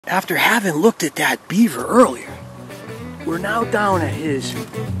After having looked at that beaver earlier, we're now down at his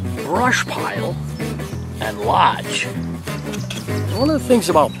brush pile and lodge. One of the things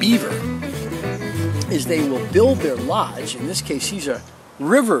about beaver is they will build their lodge. In this case, he's a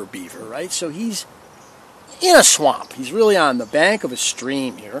river beaver, right? So he's in a swamp. He's really on the bank of a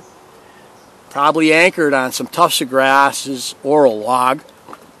stream here, probably anchored on some tufts of grasses or a log.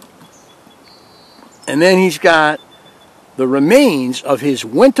 And then he's got the remains of his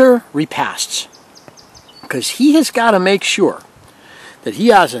winter repasts, because he has got to make sure that he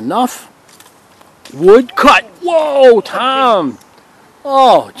has enough wood cut. Whoa, Tom!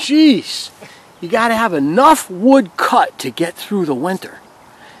 Oh, jeez. You got to have enough wood cut to get through the winter.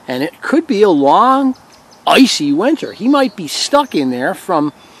 And it could be a long, icy winter. He might be stuck in there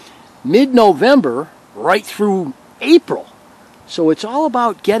from mid-November right through April. So it's all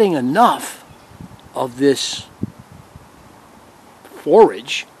about getting enough of this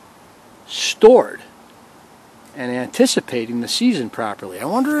forage stored and anticipating the season properly. I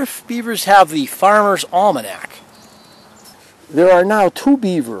wonder if beavers have the Farmer's Almanac. There are now 2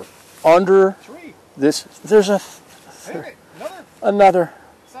 beaver under this. There's another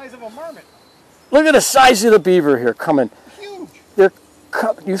size of a marmot. Look at the size of the beaver here coming. Huge.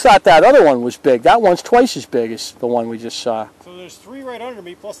 You thought that other one was big. That one's twice as big as the one we just saw. So there's 3 right under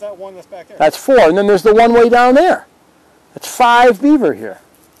me plus that one that's back there. That's 4, and then there's the one way down there. That's 5 beaver here.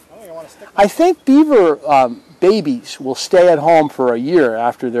 I think beaver babies will stay at home for a year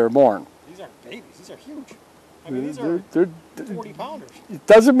after they're born. These aren't babies. These are huge. I mean, these are 40-pounders. It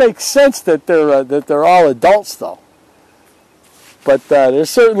doesn't make sense that they're all adults, though. But they're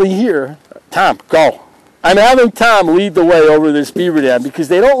certainly here. Tom, go. I'm having Tom lead the way over this beaver dam because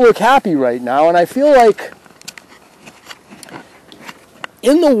they don't look happy right now, and I feel like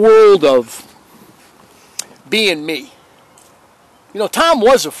in the world of being me, you know, Tom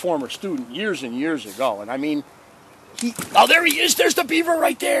was a former student years and years ago, and I mean, oh, there he is. There's the beaver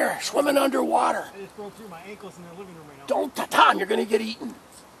right there, swimming underwater. I just broke through my ankles in their living room right now. Don't, Tom, you're going to get eaten.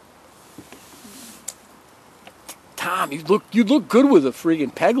 Tom, you look good with a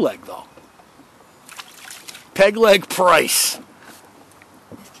friggin' peg leg, though. Peg leg Price.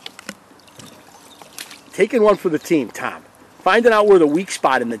 Taking one for the team, Tom. Finding out where the weak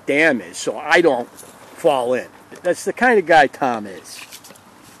spot in the dam is so I don't fall in. That's the kind of guy Tom is.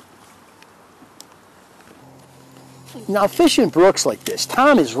 Now, fishing brooks like this,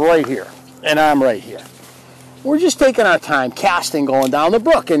 Tom is right here, and I'm right here. We're just taking our time casting going down the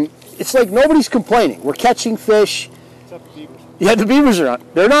brook, and it's like nobody's complaining. We're catching fish. Except the beavers. Yeah, the beavers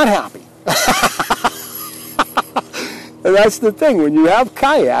they're not happy. And that's the thing. When you have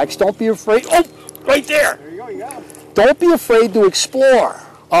kayaks, don't be afraid. Oh, right there. There you go, you got them. Don't be afraid to explore.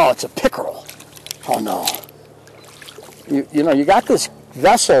 Oh, it's a pickerel. Oh, no. You know, you got this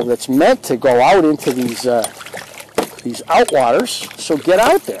vessel that's meant to go out into these outwaters, so get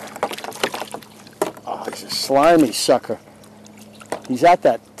out there. Oh, he's a slimy sucker. He's at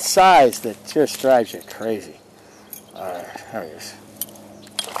that size that just drives you crazy. All right, there he is.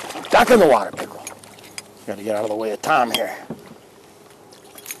 Duck in the water, pickerel. Got to get out of the way of Tom here.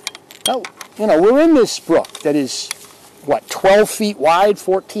 Now, you know, we're in this brook that is, what, 12 feet wide,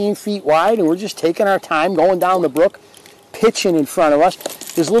 14 feet wide, and we're just taking our time going down the brook, pitching in front of us.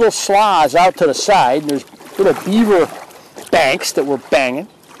 There's little sloughs out to the side, and there's little beaver banks that we're banging.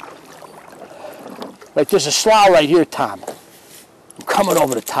 Like there's a slough right here, Tom. I'm coming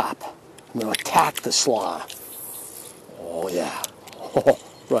over the top. I'm going to attack the slough. Oh, yeah. Oh,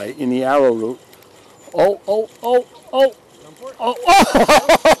 right, in the arrow root. Oh, oh, oh, oh. Oh,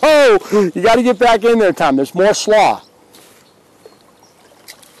 oh, oh. You got to get back in there, Tom. There's more slough.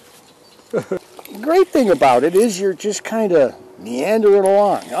 The great thing about it is you're just kind of meandering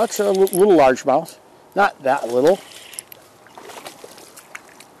along. That's a little largemouth. Not that little.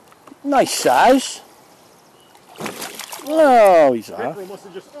 Nice size. Oh, he's off. Pickerel must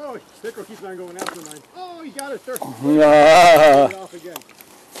have just, oh, pickerel keeps on going after mine. Oh, he got it. There. It off again.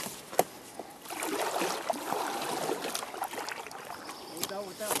 No doubt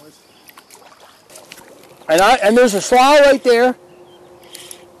what that was. And there's a slough right there.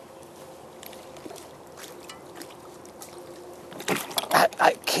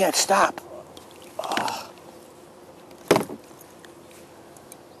 I can't stop. Oh.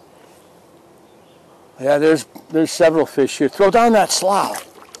 Yeah, there's several fish here. Throw down that slough.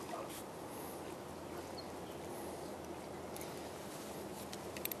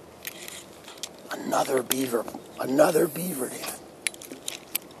 Another beaver dam.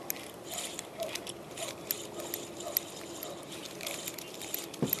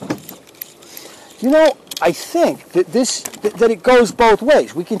 You know, I think that that it goes both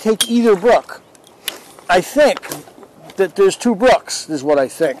ways. We can take either brook. I think that there's two brooks, is what I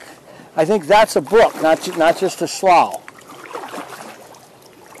think. I think that's a brook, not just a slough.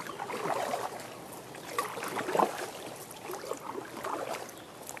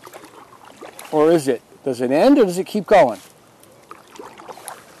 Or is it? Does it end or does it keep going?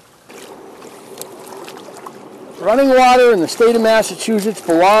 Running water in the state of Massachusetts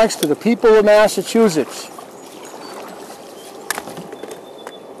belongs to the people of Massachusetts.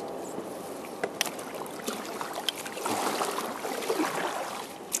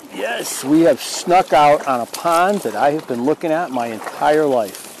 Yes, we have snuck out on a pond that I have been looking at my entire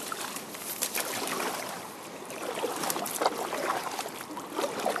life.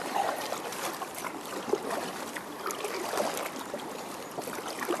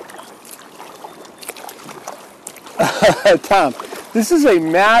 Tom, this is a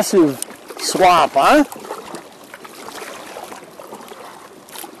massive swamp, huh?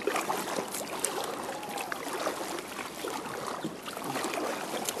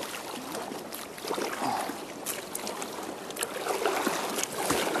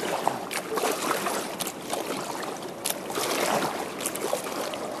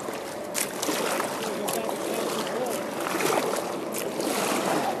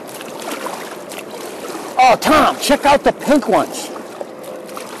 Oh, Tom, check out the pink ones.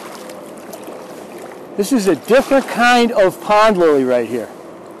 This is a different kind of pond lily right here.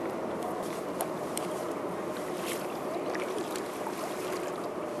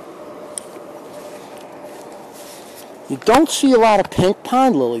 You don't see a lot of pink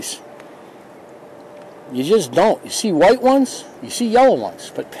pond lilies. You just don't. You see white ones, you see yellow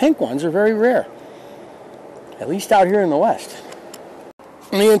ones, but pink ones are very rare. At least out here in the West.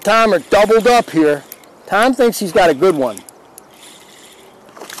 Me and Tom are doubled up here. Tom thinks he's got a good one.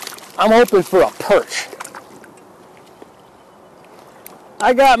 I'm hoping for a perch.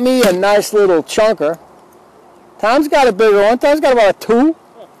 I got me a nice little chunker. Tom's got a bigger one. Tom's got about a 2.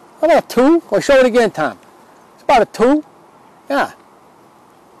 How about a 2? Or show it again, Tom. It's about a 2. Yeah.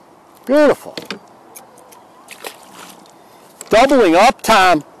 Beautiful. Doubling up,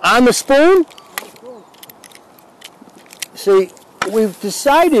 Tom, on the spoon. See, we've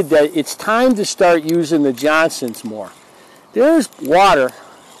decided that it's time to start using the Johnsons more. There's water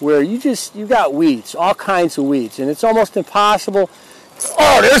where you got weeds, all kinds of weeds, and it's almost impossible.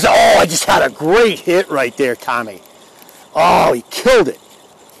 Oh, I just had a great hit right there, Tommy. Oh, he killed it.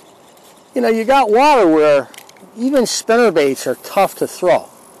 You know, you got water where even spinnerbaits are tough to throw,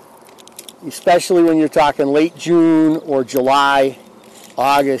 especially when you're talking late June or July,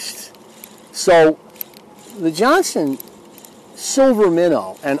 August. So the Johnson silver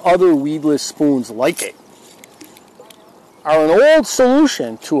minnow and other weedless spoons like it are an old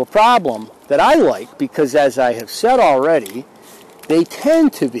solution to a problem that I like because, as I have said already, they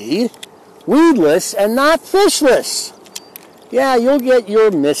tend to be weedless and not fishless. Yeah, you'll get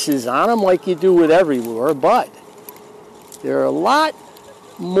your misses on them like you do with every lure, but they're a lot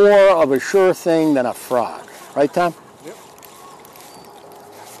more of a sure thing than a frog. Right, Tom? Yep.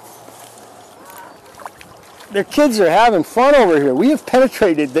 Their kids are having fun over here. We have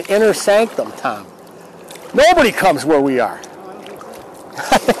penetrated the inner sanctum, Tom. Nobody comes where we are.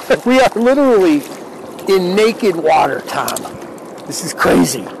 We are literally in naked water, Tom. This is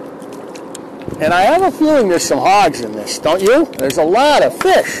crazy. And I have a feeling there's some hogs in this, don't you? There's a lot of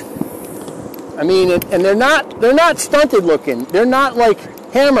fish. I mean, and they're not stunted looking. They're not like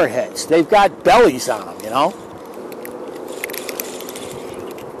hammerheads. They've got bellies on them, you know?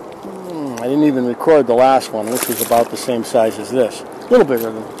 I didn't even record the last one, which was about the same size as this. A little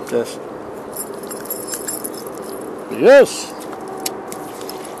bigger than this. Yes.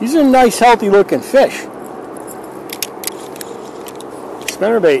 These are nice, healthy looking fish.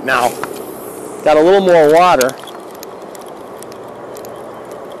 Spinnerbait now. Got a little more water.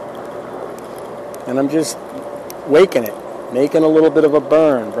 And I'm just waking it. Making a little bit of a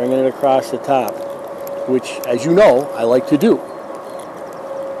burn. Bringing it across the top. Which, as you know, I like to do.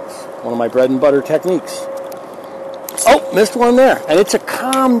 It's one of my bread and butter techniques. Oh, missed one there. And it's a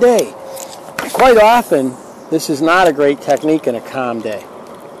calm day. Quite often, this is not a great technique in a calm day.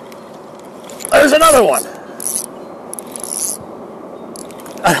 There's another one.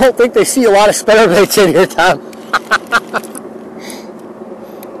 I don't think they see a lot of spinnerbaits in here, Tom.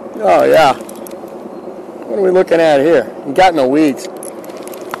 Oh, yeah. What are we looking at here? You got no weeds.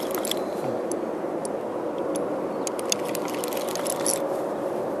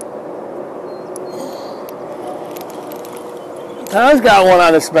 Tom's got one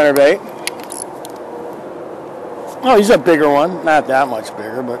on the spinnerbait. Oh, he's a bigger one. Not that much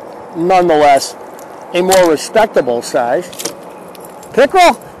bigger, but nonetheless, a more respectable size.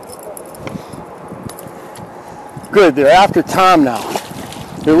 Pickerel? Good, they're after Tom now.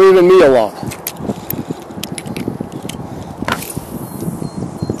 They're leaving me alone.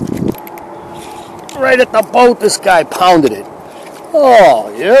 Right at the boat, this guy pounded it.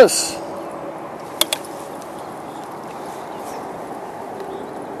 Oh, yes.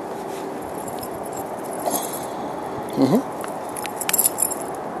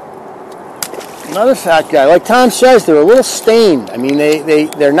 Another fat guy. Like Tom says, they're a little stained. I mean,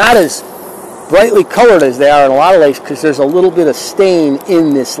 they're not as brightly colored as they are in a lot of lakes because there's a little bit of stain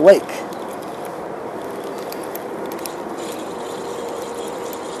in this lake.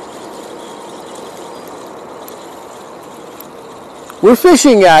 We're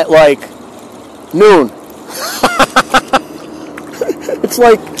fishing at like noon. It's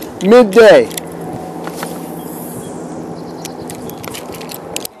like midday.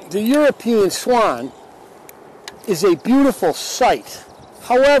 The European swan is a beautiful sight.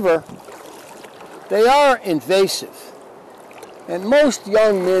 However, they are invasive. And most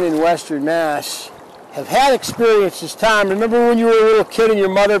young men in Western Mass have had experiences, Tom. Remember when you were a little kid and your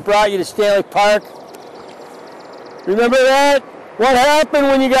mother brought you to Stanley Park? Remember that? What happened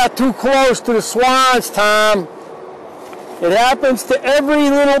when you got too close to the swans, Tom? It happens to every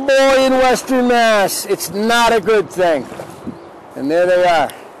little boy in Western Mass. It's not a good thing. And there they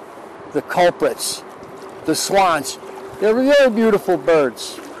are, the culprits, the swans. They're really beautiful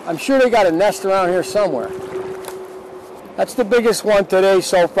birds. I'm sure they got a nest around here somewhere. That's the biggest one today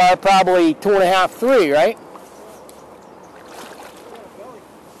so far, probably 2.5, 3, right?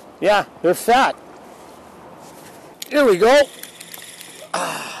 Yeah, they're fat. Here we go.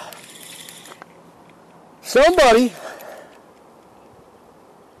 Somebody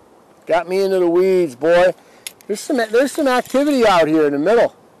got me into the weeds, boy. There's some activity out here in the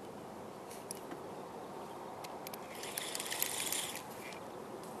middle.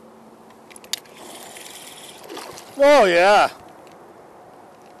 Oh yeah.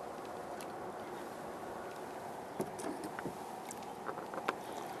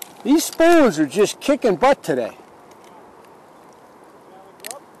 These spoons are just kicking butt today.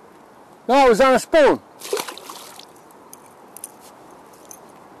 No, it was on a spoon.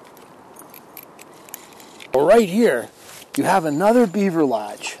 Well, right here, you have another beaver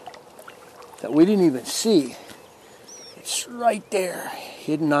lodge that we didn't even see. It's right there,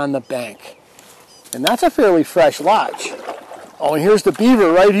 hidden on the bank. And that's a fairly fresh lodge. Oh, and here's the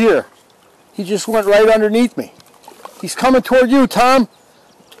beaver right here. He just went right underneath me. He's coming toward you, Tom.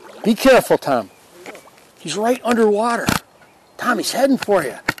 Be careful, Tom. He's right underwater. Tom, he's heading for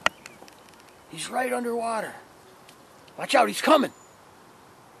you. He's right underwater. Watch out, he's coming.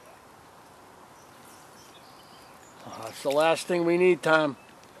 Oh, that's the last thing we need, Tom.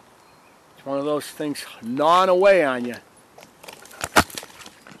 It's one of those things gnawing away on you.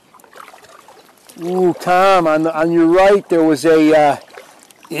 Ooh, Tom, on your right there was a,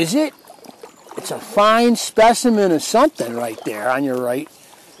 is it? It's a fine specimen of something right there on your right.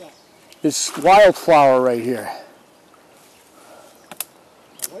 This wildflower right here.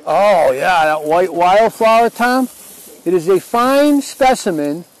 Oh, yeah, that white wildflower, Tom. It is a fine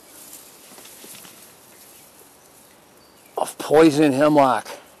specimen of poison hemlock.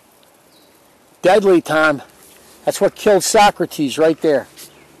 Deadly, Tom. That's what killed Socrates right there.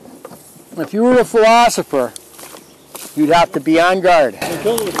 If you were a philosopher, you'd have to be on guard.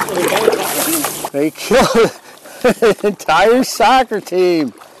 They killed an entire soccer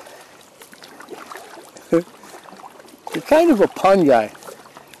team. You're kind of a pun guy.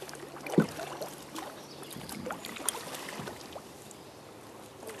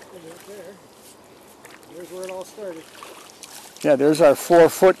 There's where it all started. Yeah, there's our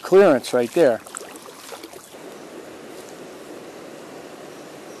 4-foot clearance right there.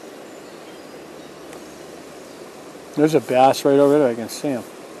 There's a bass right over there. I can see him.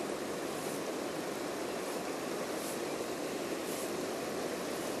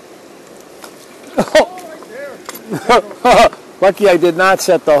 Oh, right there. Lucky I did not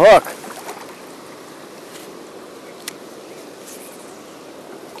set the hook.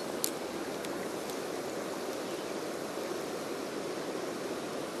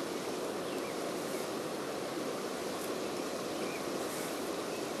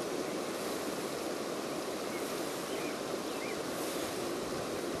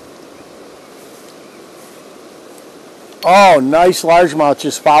 Oh, nice largemouth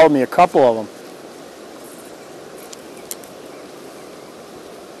just followed me, a couple of them.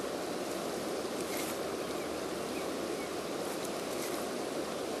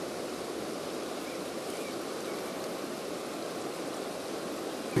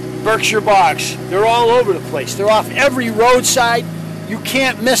 Berkshire bogs. They're all over the place. They're off every roadside. You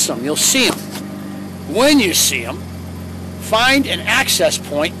can't miss them. You'll see them. When you see them, find an access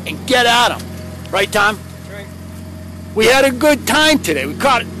point and get at them. Right, Tom? Right. We had a good time today. We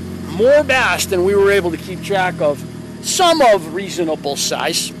caught more bass than we were able to keep track of. Some of reasonable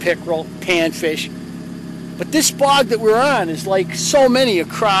size, pickerel, panfish. But this bog that we're on is like so many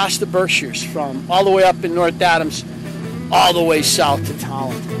across the Berkshires, from all the way up in North Adams, all the way south to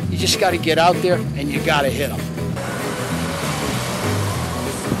Holland. You just got to get out there and you got to hit them.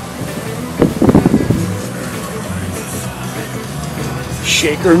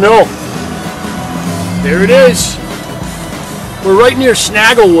 Shaker Mill. There it is. We're right near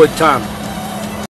Snagglewood, Tom.